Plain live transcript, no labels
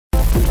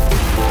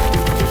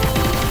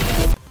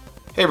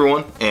Hey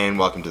everyone, and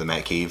welcome to the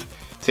Matt Cave.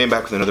 Today I'm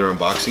back with another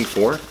unboxing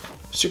for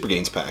Super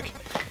Gains Pack.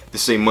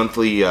 This is a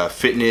monthly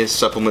fitness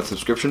supplement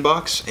subscription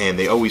box, and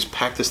they always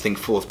pack this thing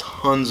full of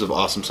tons of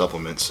awesome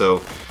supplements.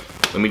 So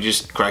let me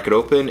just crack it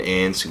open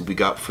and see what we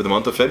got for the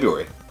month of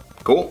February.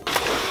 Cool.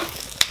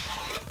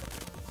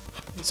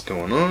 What's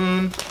going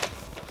on?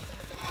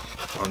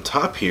 On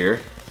top here.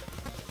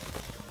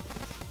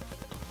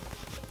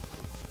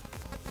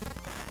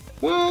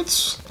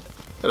 What?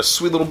 Got a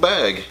sweet little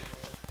bag.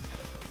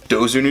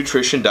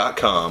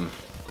 DozerNutrition.com.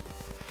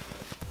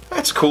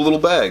 That's a cool little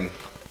bag.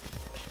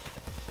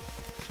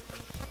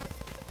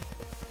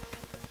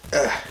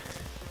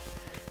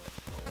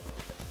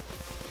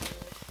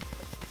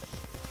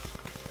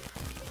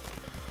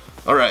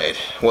 Alright,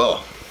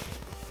 well,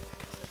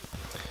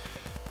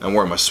 I'm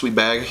wearing my sweet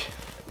bag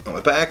on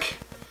my back.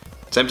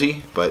 It's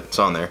empty, but it's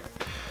on there.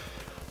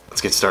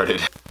 Let's get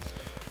started.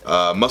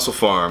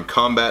 MusclePharm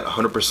Combat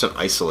 100%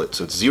 Isolate.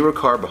 So it's 0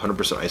 carb,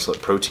 100%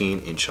 isolate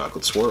protein in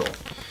chocolate swirl.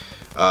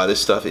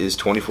 This stuff is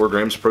 24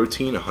 grams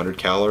protein, 100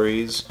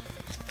 calories,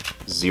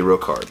 0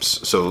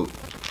 carbs. So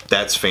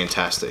that's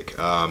fantastic.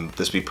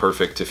 This would be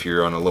perfect if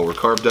you're on a lower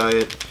carb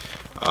diet.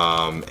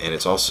 And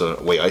it's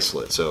also whey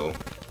isolate, so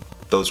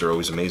those are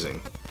always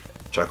amazing.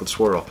 Chocolate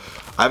swirl.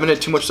 I haven't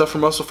had too much stuff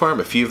from MusclePharm.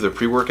 A few of their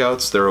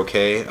pre-workouts, they're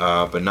okay,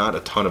 but not a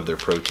ton of their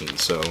protein.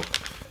 So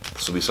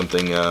this will be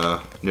something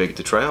new I get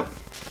to try out.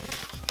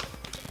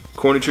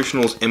 Core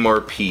Nutritionals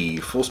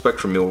MRP Full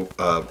Spectrum Meal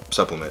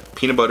Supplement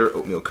Peanut Butter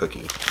Oatmeal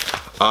Cookie.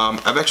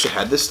 I've actually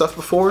had this stuff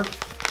before.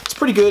 It's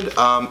pretty good.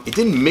 It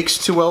didn't mix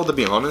too well, to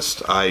be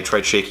honest. I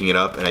tried shaking it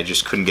up and I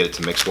just couldn't get it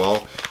to mix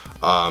well.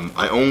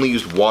 I only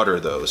used water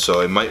though,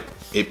 so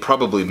it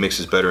probably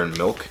mixes better in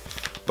milk.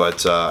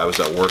 But I was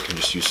at work and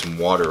just used some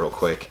water real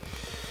quick.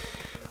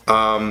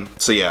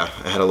 So yeah,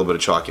 I had a little bit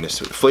of chalkiness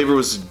to it. The flavor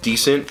was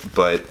decent,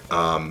 but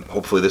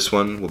hopefully this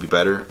one will be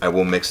better. I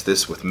will mix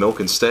this with milk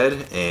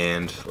instead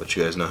and let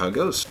you guys know how it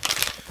goes.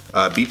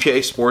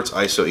 BPA Sports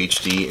ISO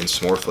HD and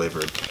s'more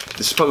flavored.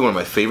 This is probably one of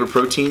my favorite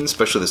proteins,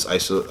 especially this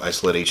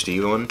Isolate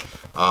HD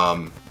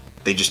one.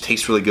 They just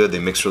taste really good, they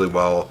mix really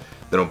well,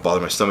 they don't bother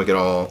my stomach at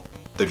all.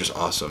 They're just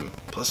awesome.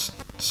 Plus,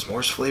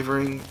 s'mores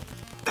flavoring,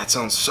 that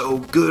sounds so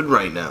good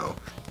right now.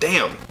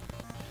 Damn!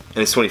 And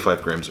it's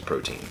 25 grams of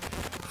protein,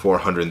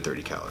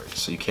 430 calories,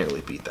 so you can't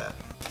really beat that.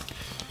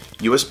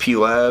 USP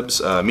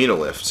Labs Amino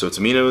Lift, so it's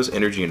aminos,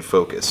 energy, and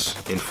focus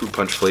in fruit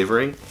punch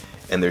flavoring,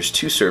 and there's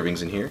 2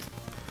 servings in here.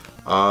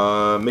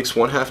 Mix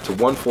 1/2 to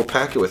 1 full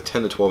packet with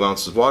 10 to 12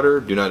 ounces of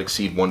water. Do not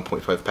exceed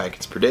 1.5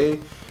 packets per day.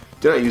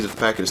 Do not use if the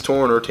packet is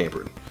torn or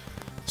tampered.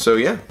 So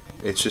yeah,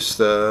 it's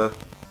just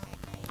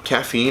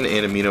caffeine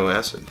and amino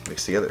acid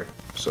mixed together.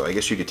 So I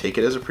guess you could take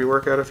it as a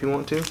pre-workout if you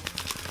want to.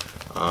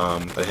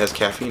 But it has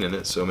caffeine in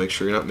it, so make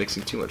sure you're not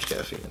mixing too much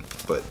caffeine.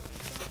 But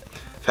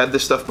I've had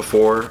this stuff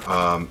before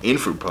in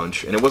fruit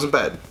punch, and it wasn't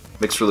bad.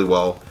 Mixed really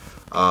well.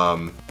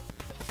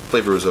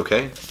 Flavor was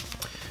okay.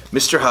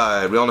 Mr.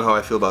 Hyde, we all know how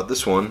I feel about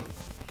this one.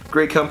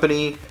 Great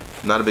company.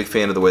 Not a big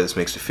fan of the way this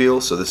makes me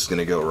feel, so this is going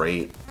to go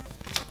right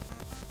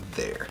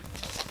there.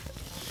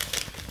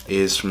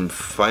 Is from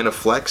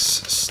Finaflex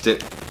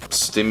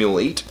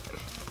Stimulate.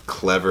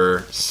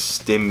 Clever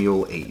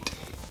Stimulate.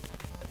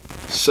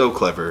 So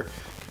clever.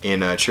 In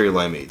cherry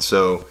limeade.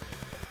 So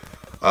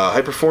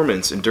high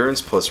performance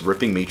endurance plus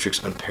ripping matrix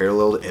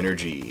unparalleled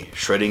energy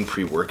shredding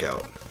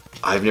pre-workout.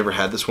 I've never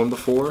had this one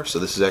before, so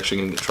this is actually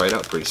going to get tried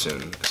out pretty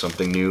soon.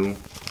 Something new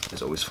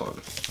is always fun.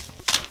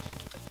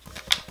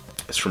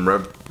 It's from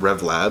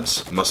Rev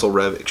Labs Muscle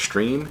Rev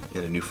Extreme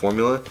in a new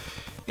formula.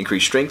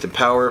 Increased strength and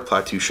power,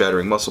 plateau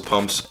shattering muscle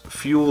pumps,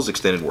 fuels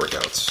extended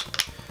workouts.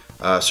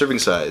 Serving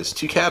size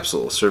 2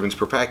 capsules, servings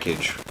per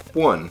package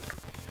 1.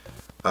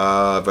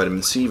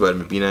 Vitamin C,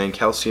 vitamin B9,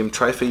 calcium,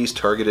 triphase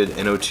targeted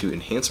NO2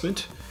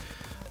 enhancement,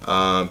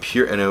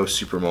 pure NO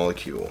super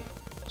molecule,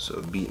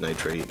 so beet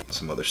nitrate,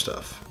 some other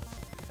stuff.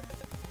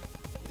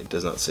 It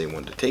does not say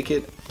when to take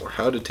it or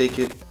how to take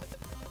it.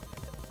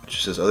 It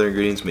just says other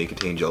ingredients may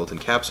contain gelatin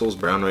capsules,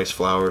 brown rice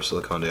flour,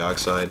 silicon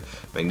dioxide,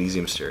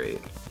 magnesium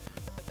stearate.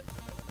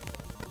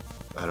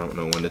 I don't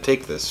know when to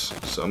take this,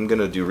 so I'm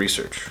gonna do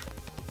research.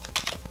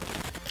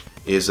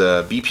 Is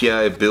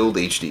BPI Build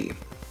HD.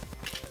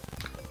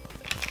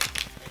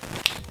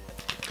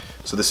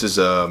 So this is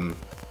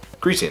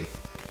creatine.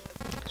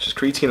 It's just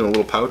creatine in a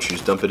little pouch. You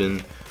just dump it in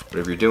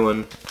whatever you're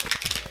doing.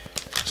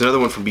 There's another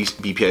one from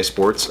BPI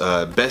Sports.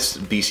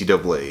 Best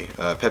BCAA.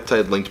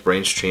 Peptide-linked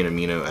branch chain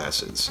amino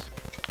acids.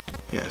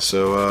 Yeah,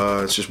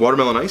 so it's just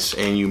watermelon ice,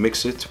 and you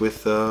mix it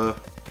with...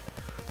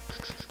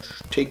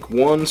 take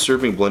 1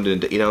 serving blended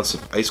into 8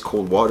 ounces of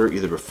ice-cold water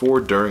either before,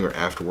 during, or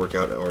after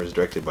workout or as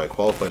directed by a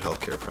qualified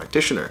healthcare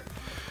practitioner.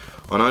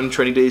 On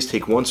non-training days,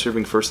 take 1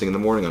 serving first thing in the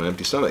morning on an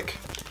empty stomach.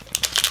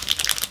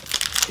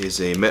 Is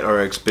a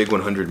MetRx Big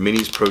 100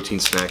 Minis Protein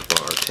Snack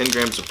Bar. 10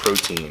 grams of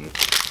protein.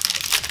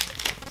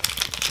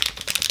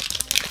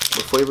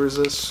 What flavor is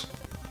this?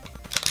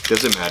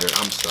 Doesn't matter,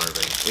 I'm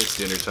starving. It's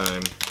dinner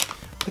time.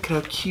 Look at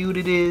how cute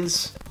it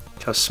is.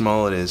 Look how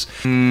small it is.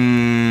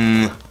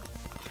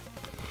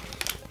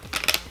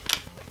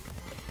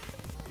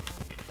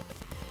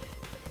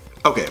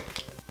 Okay,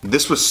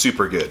 this was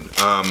super good.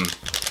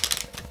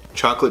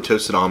 Chocolate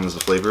toasted almonds, the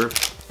flavor.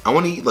 I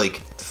want to eat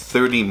like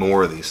 30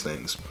 more of these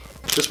things.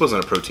 This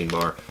wasn't a protein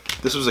bar.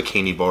 This was a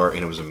candy bar, and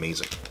it was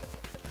amazing.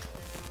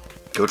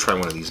 Go try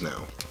one of these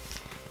now.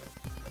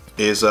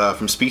 Is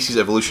from Species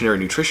Evolutionary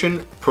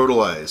Nutrition,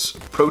 Protolyze.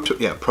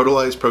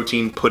 Protolyze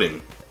Protein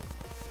Pudding.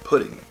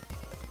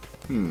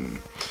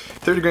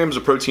 30 grams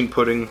of protein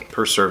pudding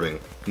per serving.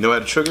 No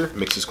added sugar,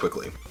 mixes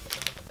quickly.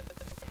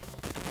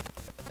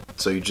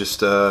 So you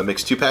just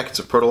mix 2 packets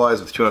of Protolyze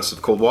with 2 ounces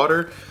of cold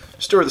water,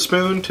 stir with a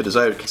spoon to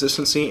desired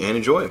consistency, and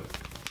enjoy.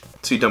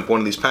 So you dump one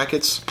of these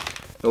packets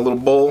in a little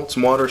bowl,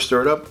 some water,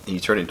 stir it up, and you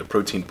turn it into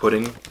protein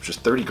pudding, which is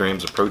 30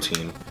 grams of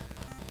protein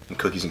and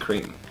cookies and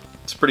cream.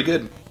 It's pretty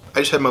good. I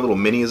just had my little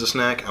mini as a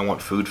snack. I want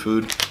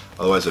food.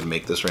 Otherwise I'd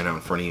make this right now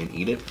in front of you and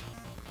eat it.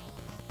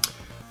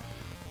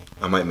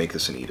 I might make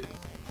this and eat it.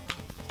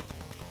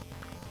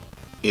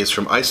 It's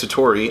from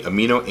Isatori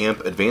Amino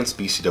Amp Advanced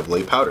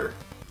BCAA Powder.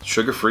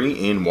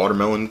 Sugar-free in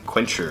watermelon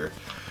quencher.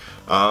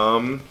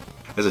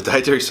 As a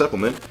dietary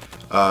supplement,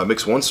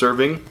 mix 1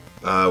 serving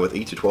with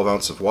 8 to 12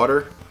 ounces of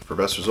water for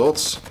best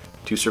results.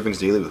 2 servings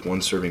daily with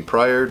 1 serving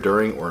prior,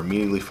 during, or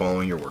immediately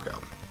following your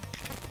workout.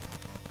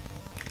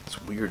 It's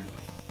a weird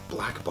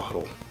black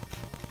bottle.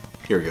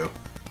 Here we go.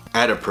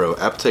 Adipro,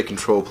 Appetite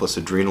Control plus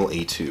Adrenal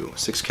A2.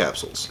 6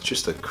 capsules. It's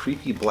just a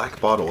creepy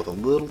black bottle with a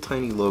little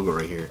tiny logo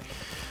right here.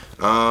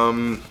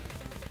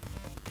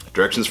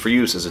 Directions for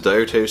use. As a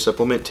dietary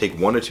supplement, take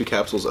 1 or 2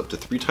 capsules up to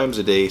 3 times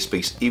a day,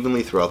 spaced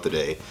evenly throughout the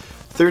day.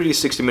 30 to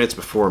 60 minutes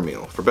before a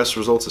meal. For best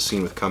results as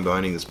seen with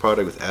combining this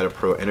product with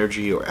Adipro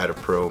Energy or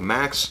Adipro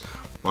Max,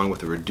 along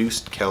with a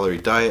reduced calorie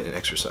diet and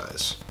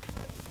exercise.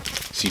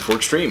 C4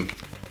 Extreme.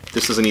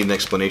 This doesn't need an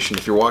explanation.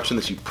 If you're watching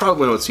this, you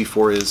probably know what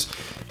C4 is.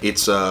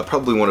 It's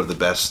probably one of the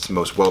best,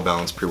 most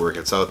well-balanced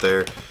pre-workouts out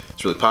there.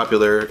 It's really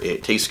popular,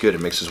 it tastes good,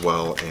 it mixes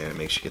well, and it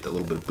makes you get that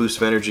little bit of boost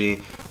of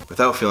energy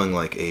without feeling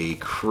like a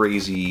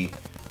crazy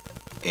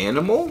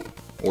animal,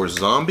 or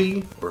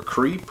zombie, or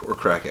creep, or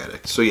crack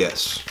addict. So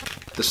yes,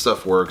 this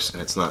stuff works,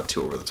 and it's not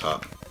too over the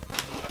top.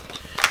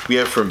 We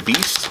have from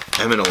Beast,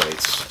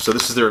 Aminolites. So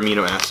this is their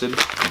amino acid. You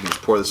can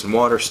just pour this in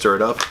water, stir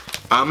it up.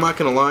 I'm not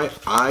gonna lie,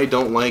 I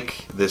don't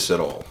like this at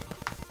all.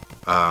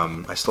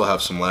 I still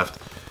have some left.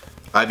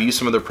 I've used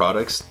some of their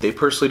products. They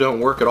personally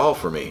don't work at all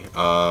for me.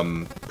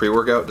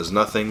 Pre-workout does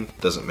nothing,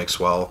 doesn't mix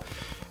well.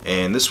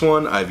 And this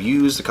one I've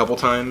used a couple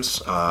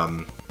times.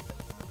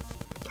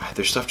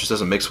 Their stuff just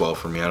doesn't mix well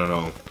for me, I don't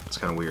know. It's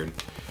kind of weird.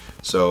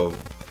 So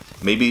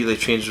maybe they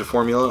changed the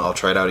formula, I'll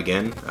try it out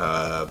again.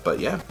 But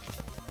yeah.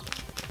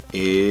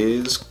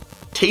 Is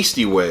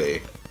Tasty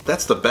Whey.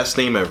 That's the best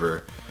name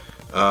ever.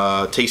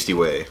 Tasty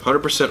Whey.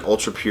 100%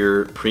 ultra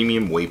pure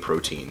premium whey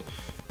protein.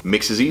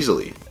 Mixes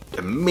easily.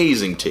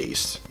 Amazing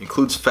taste.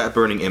 Includes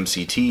fat-burning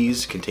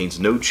MCTs. Contains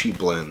no cheap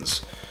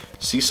blends.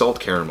 Sea salt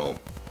caramel.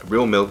 A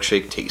real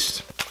milkshake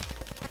taste.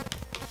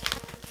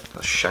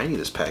 How shiny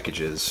this package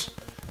is.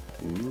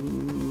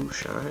 Ooh,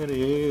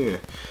 shiny.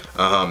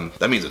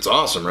 That means it's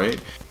awesome,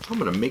 right? I'm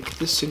gonna make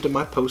this into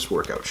my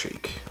post-workout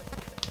shake.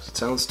 It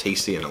sounds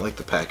tasty and I like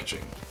the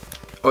packaging.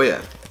 Oh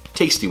yeah,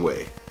 Tasty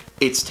Whey.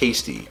 It's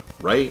tasty,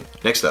 right?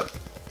 Next up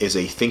is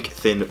a Think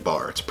Thin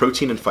bar. It's a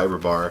protein and fiber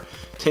bar.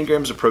 10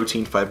 grams of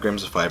protein, 5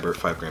 grams of fiber,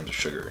 5 grams of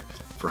sugar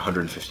for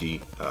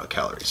 150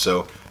 calories.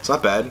 So it's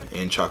not bad,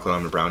 and chocolate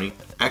almond brownie.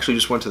 Actually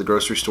just went to the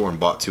grocery store and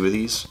bought 2 of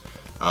these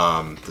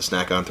to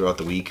snack on throughout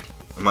the week.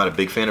 I'm not a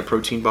big fan of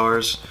protein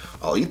bars.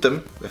 I'll eat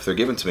them if they're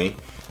given to me,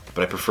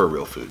 but I prefer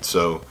real food.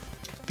 So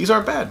these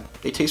aren't bad.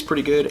 They taste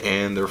pretty good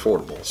and they're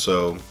affordable.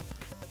 So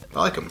I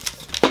like them.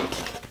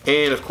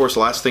 And of course the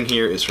last thing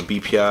here is from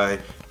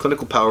BPI,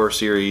 Clinical Power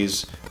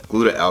Series,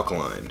 Gluta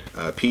Alkaline,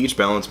 pH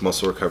Balance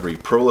Muscle Recovery,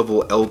 Pro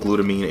Level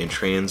L-Glutamine and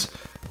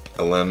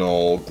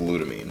Trans-Alanol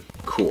Glutamine.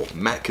 Cool.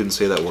 Matt couldn't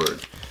say that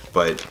word,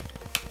 but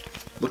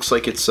looks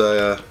like it's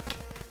some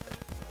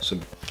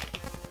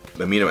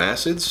amino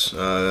acids.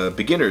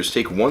 Beginners,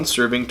 take 1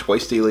 serving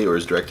twice daily or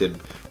as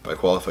directed by a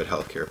qualified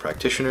healthcare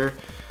practitioner.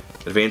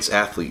 Advanced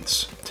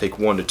athletes, take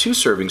 1 to 2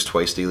 servings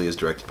twice daily as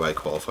directed by a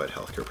qualified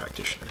healthcare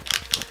practitioner.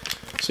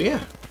 So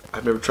yeah,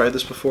 I've never tried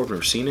this before, I've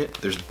never seen it.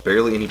 There's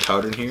barely any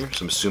powder in here,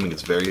 so I'm assuming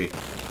it's very,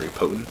 very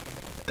potent.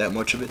 That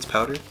much of it's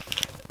powder.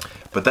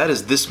 But that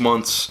is this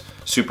month's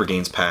Super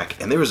Gains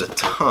pack, and there is a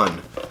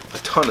ton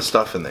of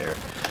stuff in there.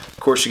 Of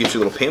course, you get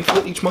your little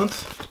pamphlet each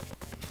month,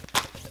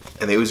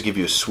 and they always give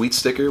you a sweet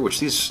sticker,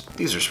 which these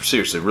are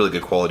seriously really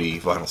good quality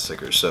vinyl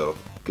stickers, so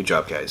good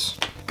job, guys.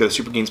 Go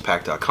to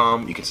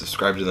supergainspack.com. You can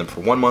subscribe to them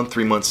for 1 month,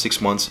 3 months,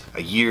 6 months,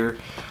 a year.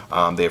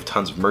 They have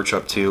tons of merch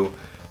up too.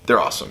 They're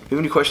awesome. If you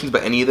have any questions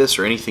about any of this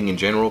or anything in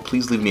general,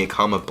 please leave me a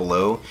comment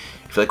below.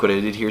 If you like what I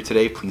did here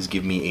today, please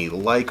give me a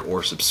like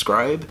or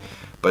subscribe.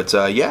 But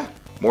yeah,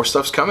 more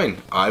stuff's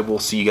coming. I will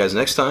see you guys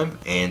next time,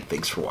 and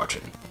thanks for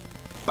watching.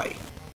 Bye.